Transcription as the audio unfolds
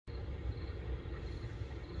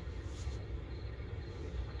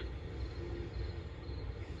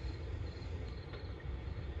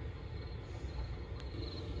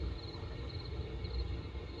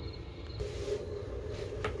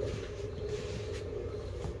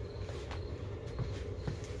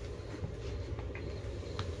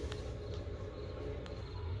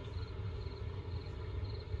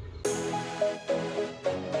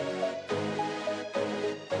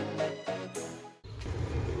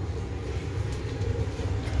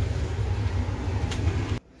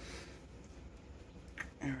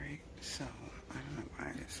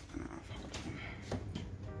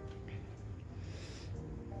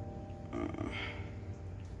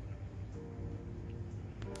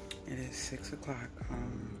It is 6 o'clock. I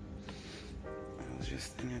was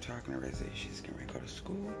just in there talking to Rizzy. She's getting ready to go to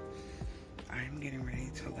school. I'm getting ready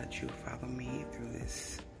to let you follow me through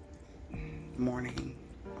this morning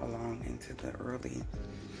along into the early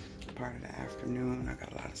part of the afternoon. I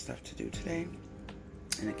got a lot of stuff to do today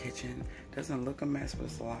in the kitchen. Doesn't look a mess, but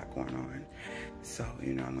there's a lot going on. So,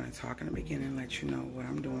 you know, I'm going to talk in the beginning, let you know what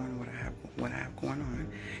I'm doing, what I have going on.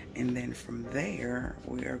 And then from there,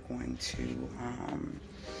 we are going to,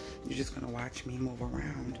 you're just going to watch me move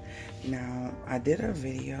around. Now, I did a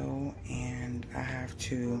video and I have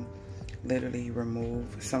to literally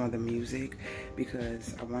remove some of the music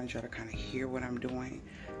because I wanted y'all to kind of hear what I'm doing,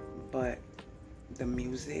 but the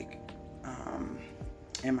music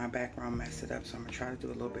in my background messed it up, so I'm gonna try to do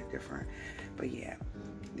a little bit different. But yeah,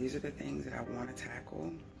 these are the things that I want to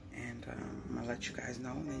tackle, and I'm gonna let you guys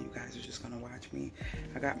know, and then you guys are just gonna watch me.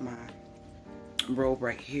 I got my robe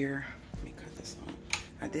right here. Let me cut this on.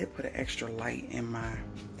 I did put an extra light in my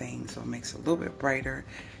thing, so it makes it a little bit brighter.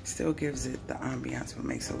 Still gives it the ambiance, but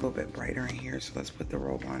makes it a little bit brighter in here. So let's put the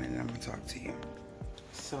robe on and I'm gonna talk to you.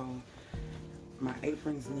 So my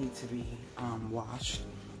aprons need to be washed.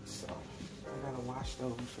 So I gotta wash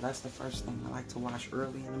those. So that's the first thing. I like to wash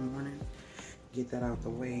early in the morning. Get that out the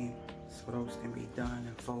way so those can be done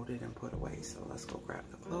and folded and put away. So let's go grab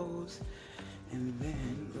the clothes. And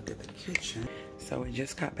then look at the kitchen. So we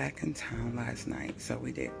just got back in town last night. So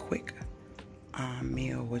we did quick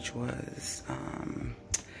meal, which was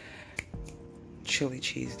chili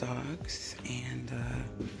cheese dogs. And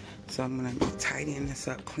so I'm gonna be tidying this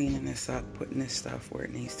up, cleaning this up, putting this stuff where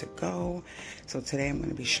it needs to go. So today I'm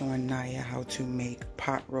gonna be showing Naya how to make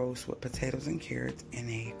pot roast with potatoes and carrots in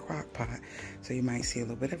a crock pot. So you might see a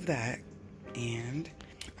little bit of that. And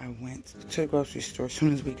I went to the grocery store as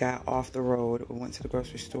soon as we got off the road. We went to the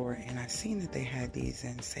grocery store and I seen that they had these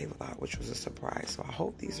in Save a Lot, which was a surprise. So I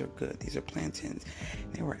hope these are good. These are plantains.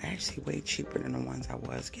 They were actually way cheaper than the ones I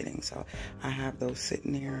was getting. So I have those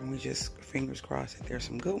sitting there and we just fingers crossed that there's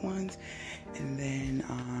some good ones. And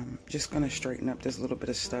then just gonna straighten up this little bit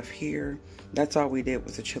of stuff here. That's all we did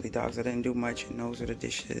was the chili dogs. I didn't do much, and those are the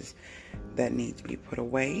dishes that need to be put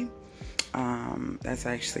away. That's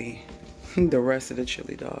actually the rest of the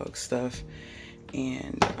chili dog stuff.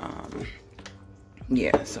 And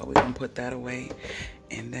yeah, so we can put that away.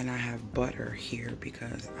 And then I have butter here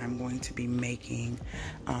because I'm going to be making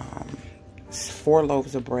 4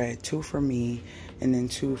 loaves of bread, 2 for me and then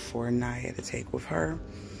 2 for Naya to take with her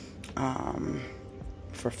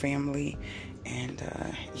for family. And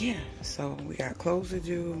yeah, so we got clothes to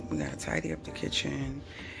do. We gotta tidy up the kitchen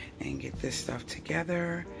and get this stuff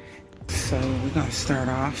together. So we're gonna start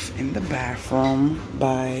off in the bathroom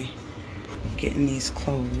by getting these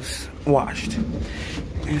clothes washed.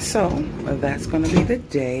 And so that's gonna be the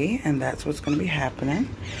day, and that's what's gonna be happening.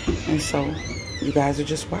 And so you guys will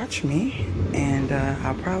just watch me, and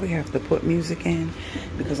I'll probably have to put music in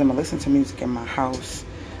because I'm gonna listen to music in my house.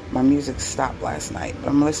 My music stopped last night, but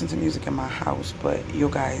I'm gonna listen to music in my house. But you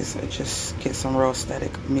guys just get some real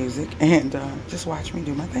aesthetic music and just watch me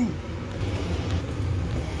do my thing.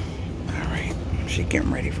 She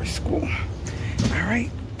getting ready for school. All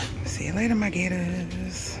right, see you later, my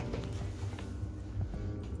gators.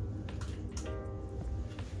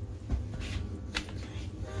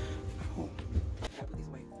 Oh, gotta put these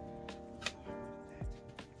away.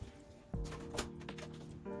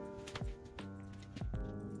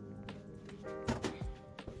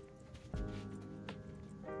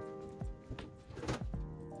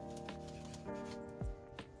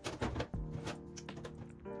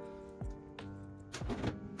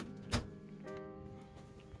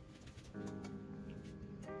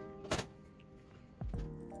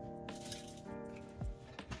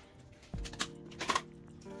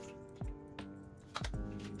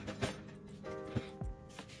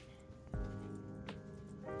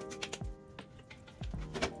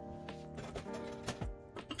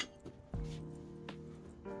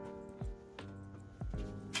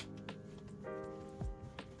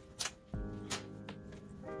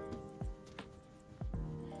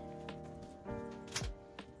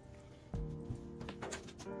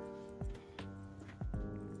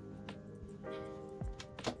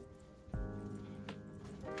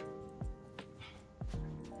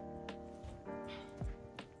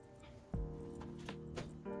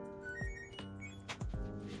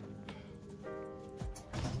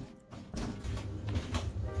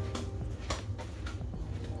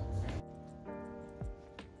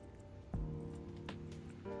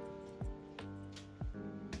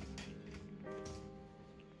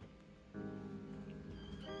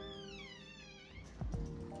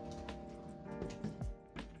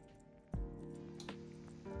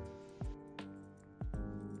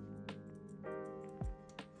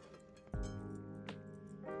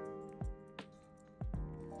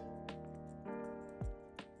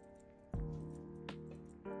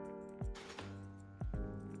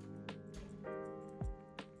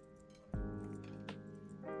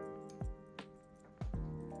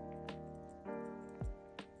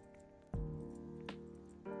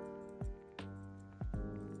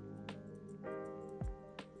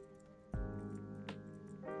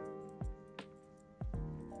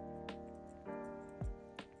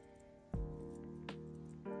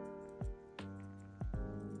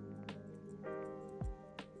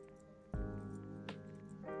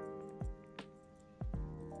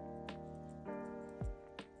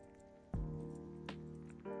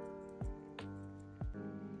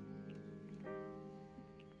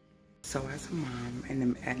 So as a mom,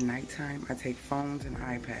 and at nighttime, I take phones and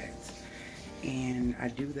iPads. And I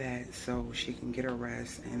do that so she can get her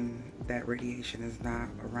rest and that radiation is not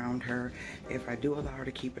around her. If I do allow her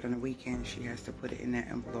to keep it on the weekend, she has to put it in that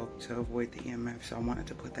envelope to avoid the EMF. So I wanted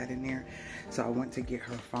to put that in there. So I went to get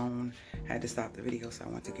her phone. I had to stop the video, so I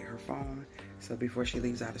went to get her phone. So before she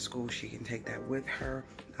leaves out of school, she can take that with her.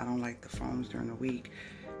 I don't like the phones during the week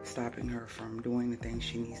stopping her from doing the things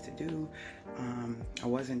she needs to do. I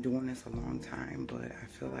wasn't doing this a long time, but I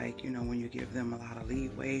feel like, you know, when you give them a lot of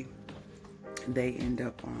leeway, they end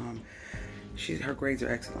up her grades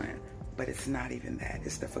are excellent, but it's not even that.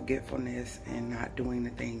 It's the forgetfulness and not doing the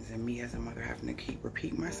things, and me as a mother having to keep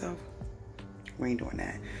repeating myself. We ain't doing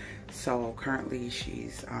that. So currently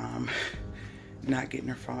she's not getting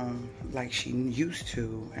her phone like she used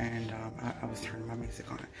to, and I was turning my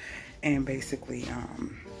music on, and basically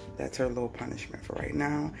that's her little punishment for right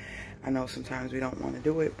now. I know sometimes we don't want to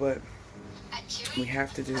do it, but we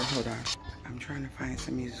have to do it. Hold on, I'm trying to find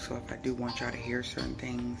some music, so if I do want y'all to hear certain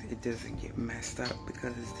things, it doesn't get messed up,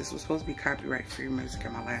 because this was supposed to be copyright free music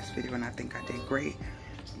in my last video, and I think I did great.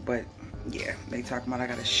 But yeah, they talking about I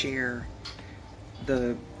gotta share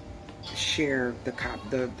the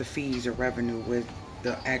fees or revenue with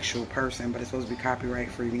the actual person, but it's supposed to be copyright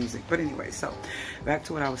free music. But anyway, so back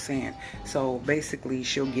to what I was saying. So basically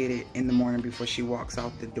she'll get it in the morning before she walks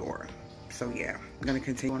out the door. So yeah, I'm gonna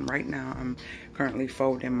continue on. Right now I'm currently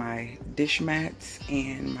folding my dish mats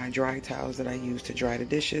and my dry towels that I use to dry the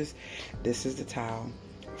dishes. This is the towel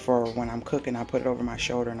for when I'm cooking. I put it over my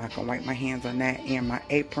shoulder and I can wipe my hands on that, and my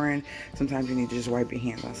apron. Sometimes you need to just wipe your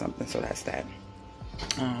hands on something, so that's that.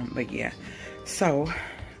 But yeah, so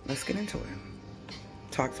let's get into it.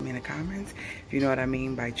 Talk to me in the comments if you know what I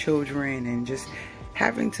mean by children and just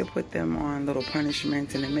having to put them on little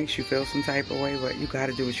punishments, and it makes you feel some type of way, but you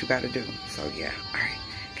gotta do what you gotta do. So yeah, all right,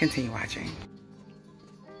 continue watching.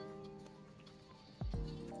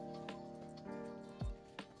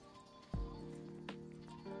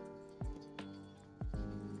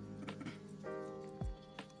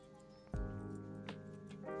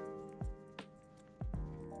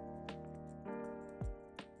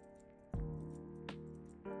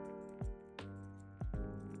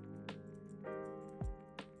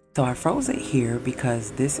 So I froze it here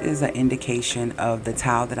because this is an indication of the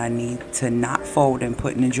towel that I need to not fold and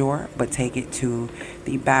put in a drawer, but take it to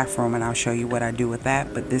the bathroom, and I'll show you what I do with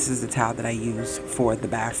that. But this is the towel that I use for the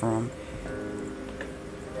bathroom.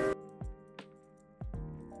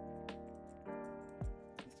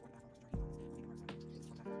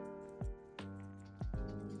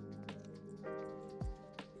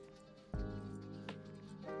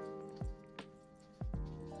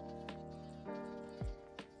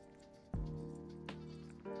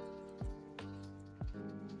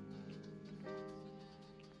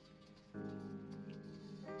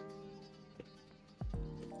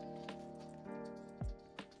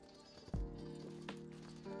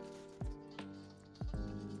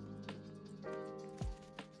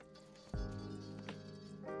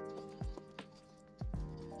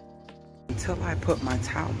 Until I put my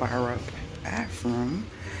towel bar up bathroom,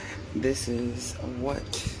 this is what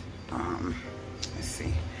let's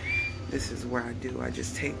see, this is where I do. I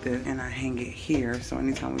just take this and I hang it here, so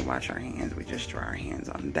anytime we wash our hands, we just dry our hands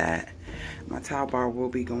on that. My towel bar will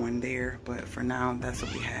be going there, but for now that's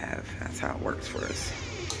what we have. That's how it works for us.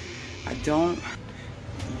 I don't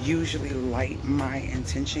usually light my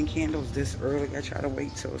intention candles this early. I try to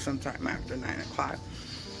wait till sometime after 9 o'clock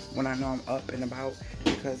when I know I'm up and about,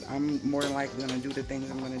 because I'm more than likely gonna do the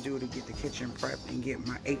things I'm gonna do to get the kitchen prepped and get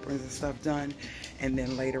my aprons and stuff done. And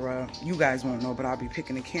then later, you guys won't know, but I'll be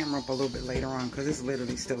picking the camera up a little bit later on, because it's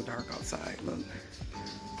literally still dark outside. Look,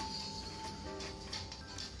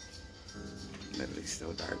 literally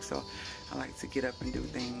still dark. So I like to get up and do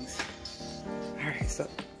things. All right, so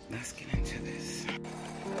let's get into this.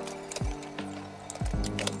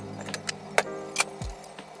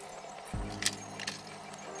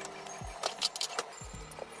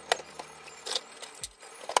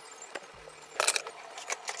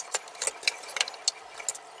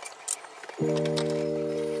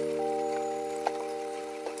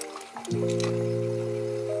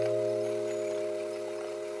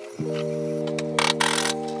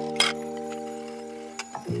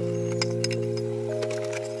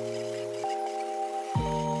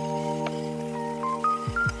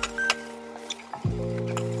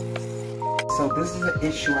 So this is an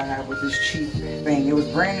issue I have with this cheap thing. It was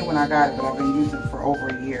brand new when I got it, but I've been using it for over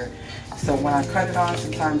a year. So when I cut it on,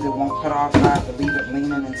 sometimes it won't cut off, so I have to leave it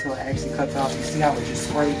leaning until it actually cuts off. You see how it just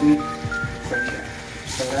sprayed me? So yeah,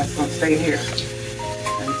 so that's gonna stay here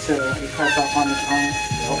till it cuts off on its own.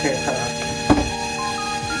 Okay, cut off.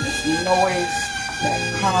 This noise that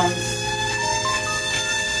comes,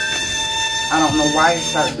 I don't know why it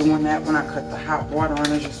started doing that when I cut the hot water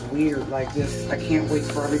on. It's just weird like this. I can't wait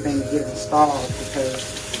for everything to get installed because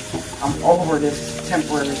I'm over this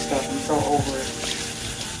temporary stuff. I'm so over it.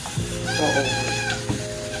 So over it.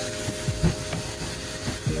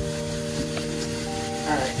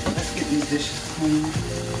 Alright, let's get these dishes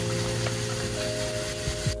clean.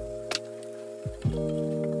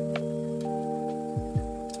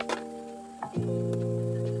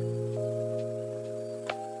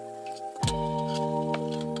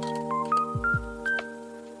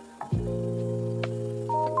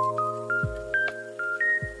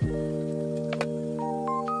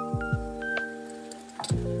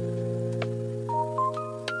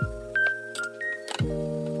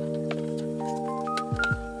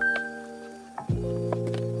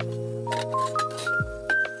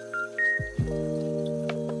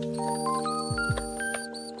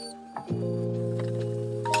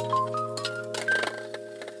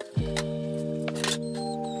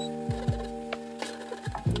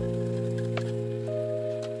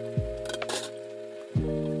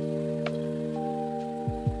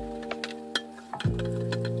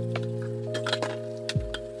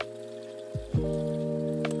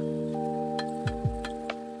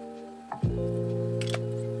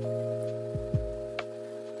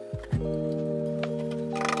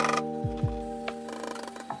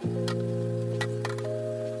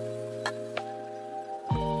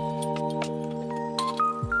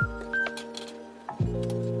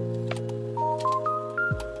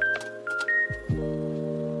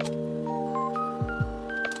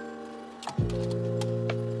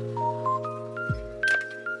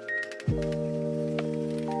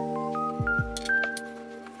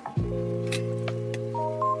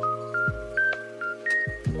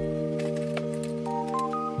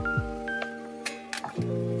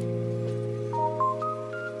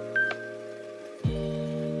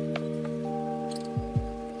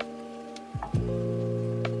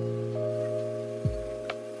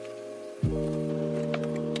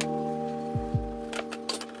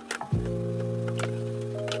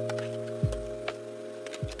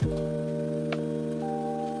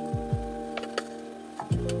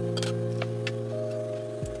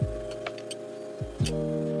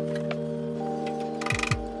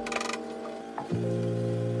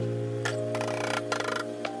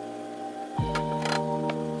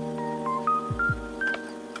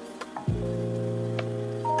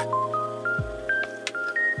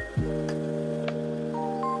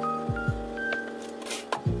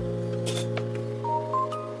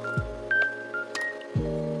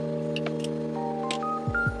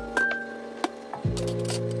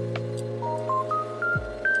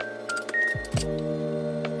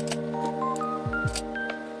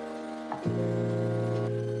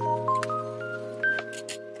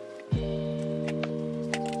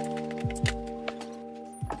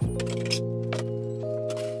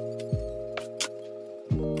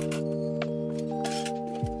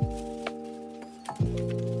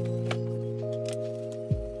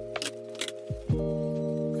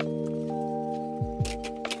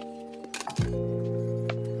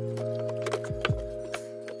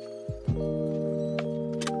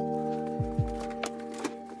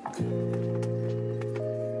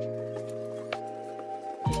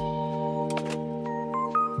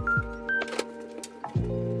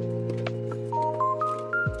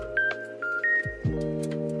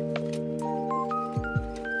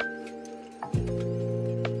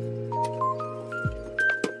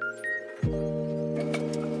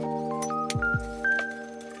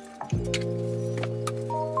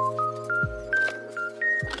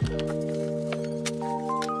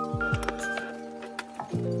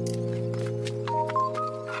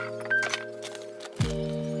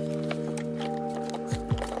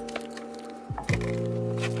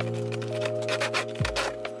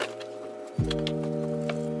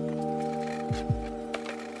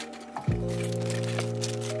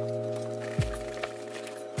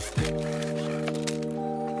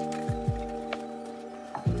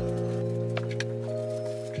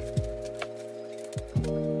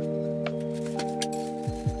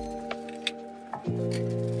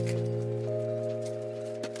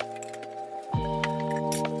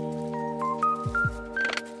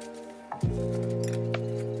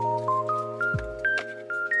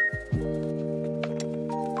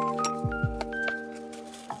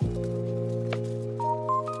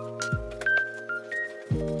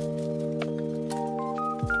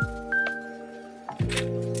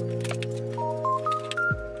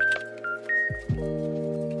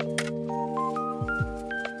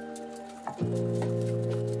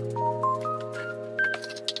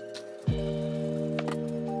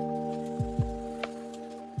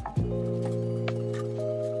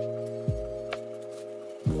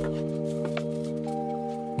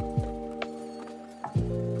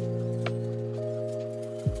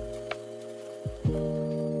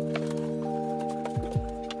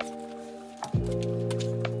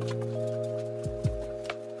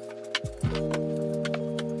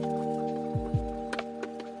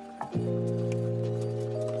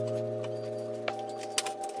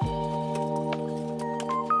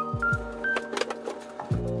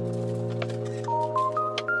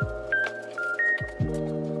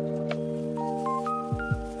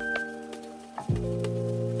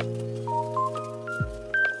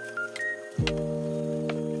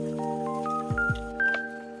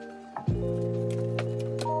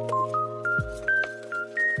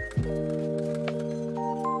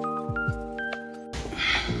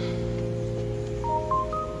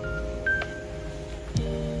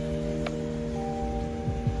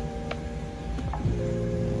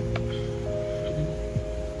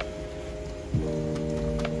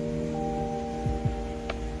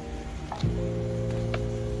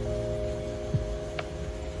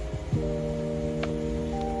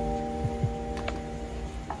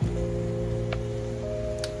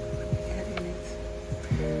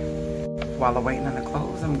 while I'm waiting on the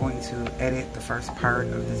clothes, I'm going to edit the first part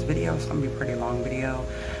of this video. It's going to be a pretty long video.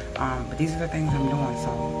 But these are the things I'm doing.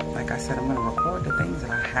 So like I said, I'm going to record the things that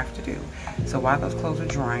I have to do. So while those clothes are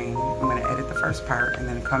drying, I'm going to edit the first part and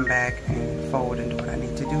then come back and fold and do what I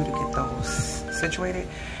need to do to get those situated.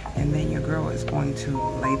 And then your girl is going to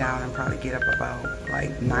lay down and probably get up about like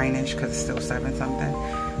 9ish because it's still 7 something.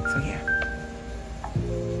 So yeah.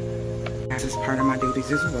 This is part of my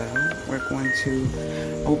duties as well. We're going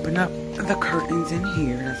to open up the curtains in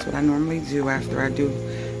here. That's what I normally do after I do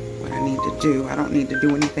what I need to do. I don't need to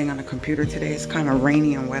do anything on the computer today. It's kind of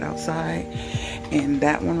rainy and wet outside. And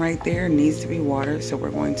that one right there needs to be watered. So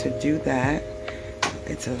we're going to do that.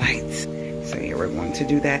 It's a light. So yeah, we're going to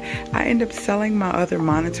do that. I end up selling my other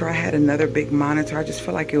monitor. I had another big monitor. I just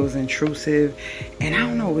feel like it was intrusive. And I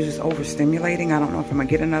don't know, it was just overstimulating. I don't know if I'm going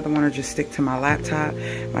to get another one or just stick to my laptop.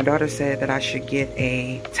 My daughter said that I should get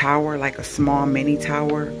a tower, like a small mini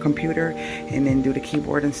tower computer, and then do the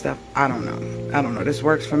keyboard and stuff. I don't know. I don't know. This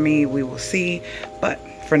works for me. We will see. But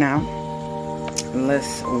for now,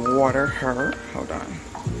 let's water her. Hold on.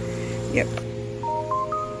 Yep.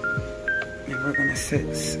 We're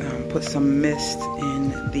gonna put some mist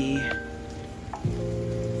in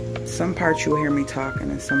some parts you'll hear me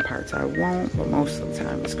talking and some parts I won't, but most of the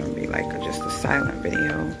time it's gonna be like just a silent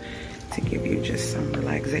video to give you just some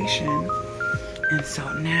relaxation. And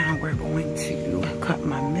so now we're going to cut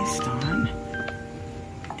my mist on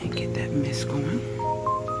and get that mist going.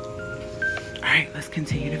 All right, let's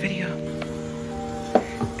continue the video.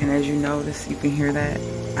 And as you notice, you can hear that.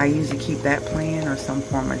 I usually keep that playing or some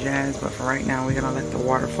form of jazz, but for right now, we're gonna let the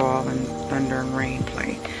waterfall and thunder and rain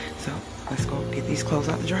play. So let's go get these clothes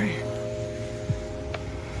out the dryer.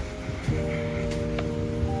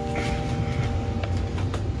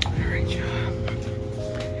 All right, y'all.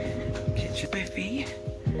 Get your Wi-Fi.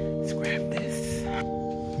 Let's grab this.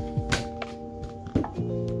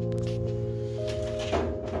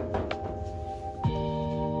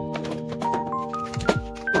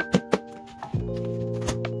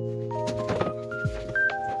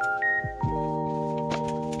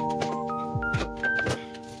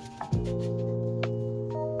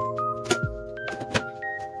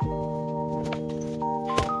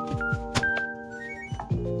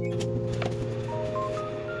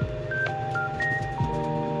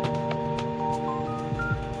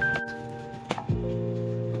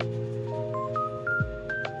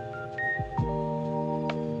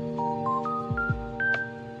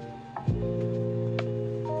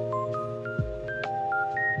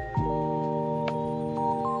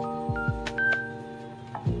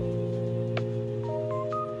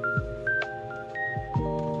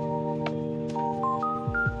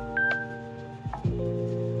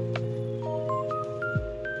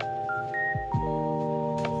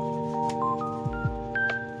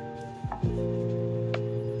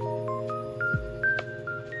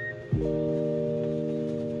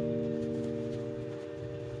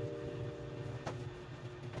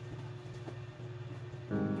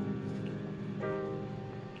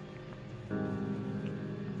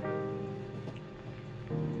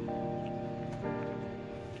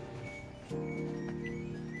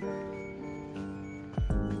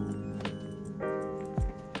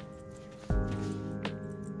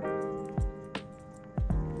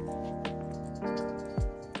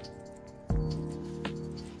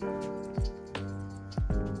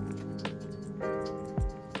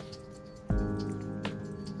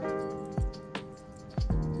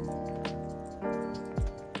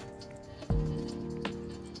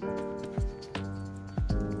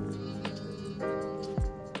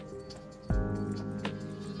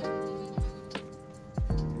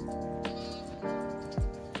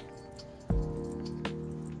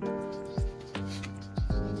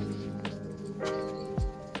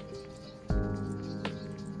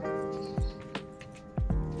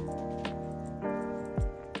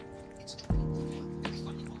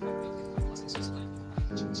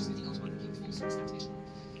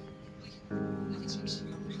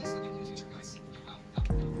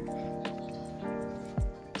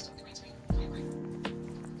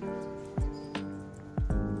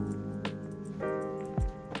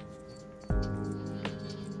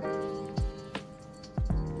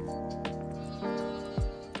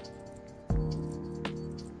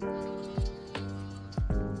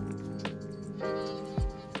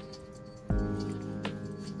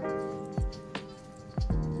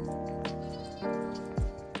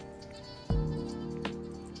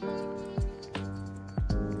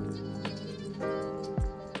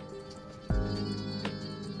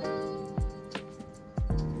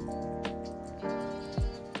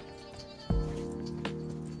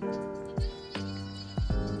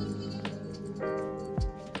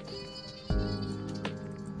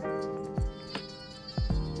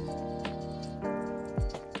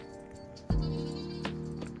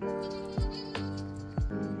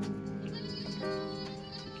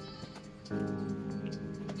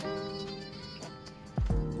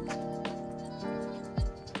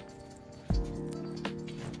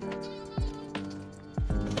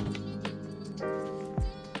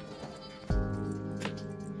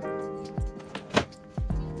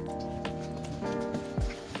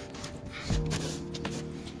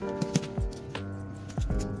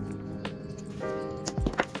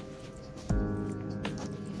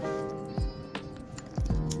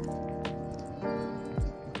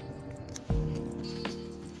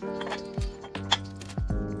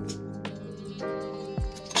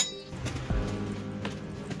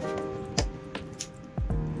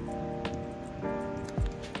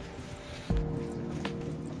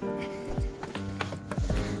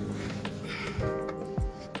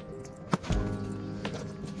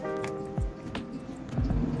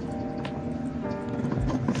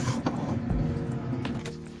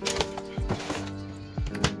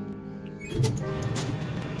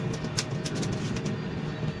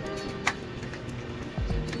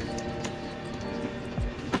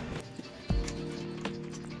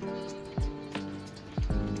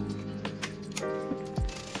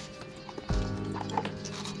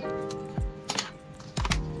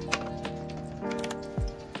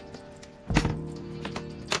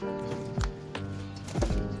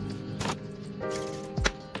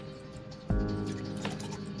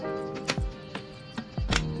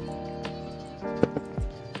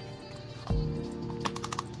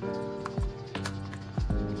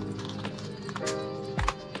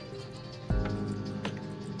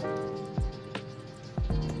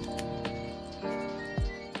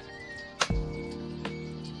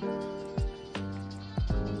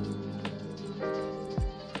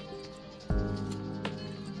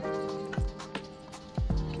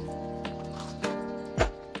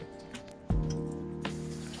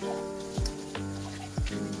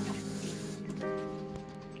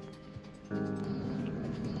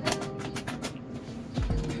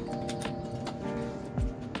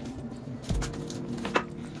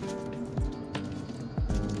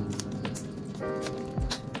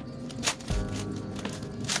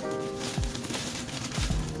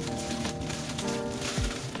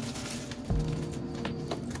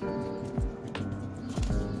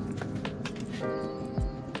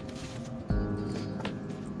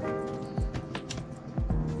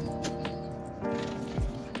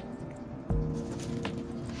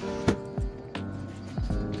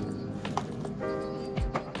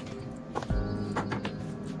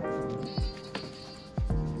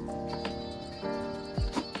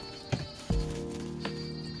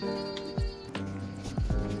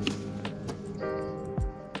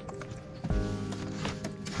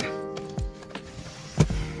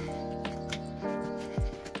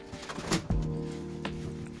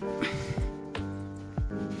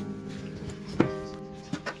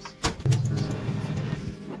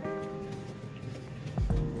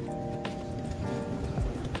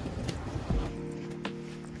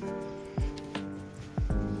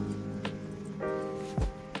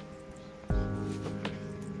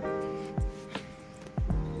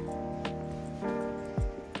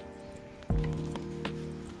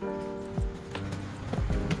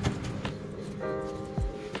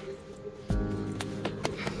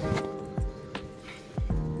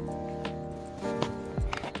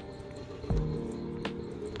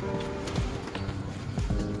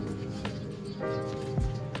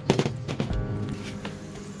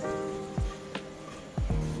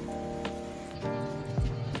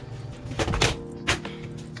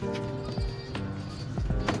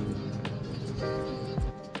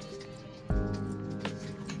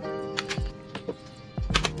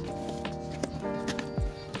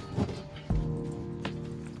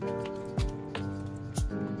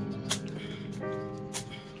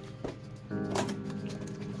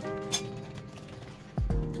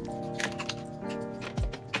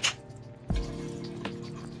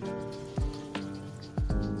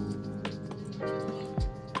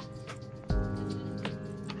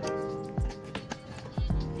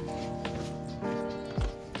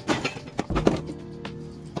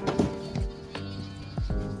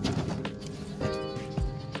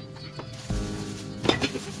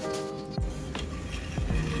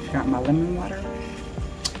 water,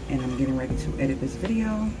 and I'm getting ready to edit this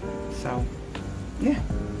video. So yeah,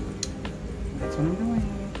 that's what I'm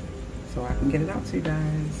doing, so I can get it out to you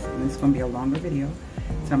guys. And it's gonna be a longer video.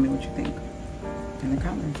 Tell me what you think in the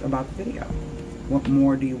comments about the video. What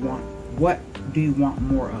more do you want? What do you want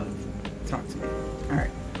more of? Talk to me. All right,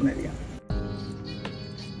 there we go.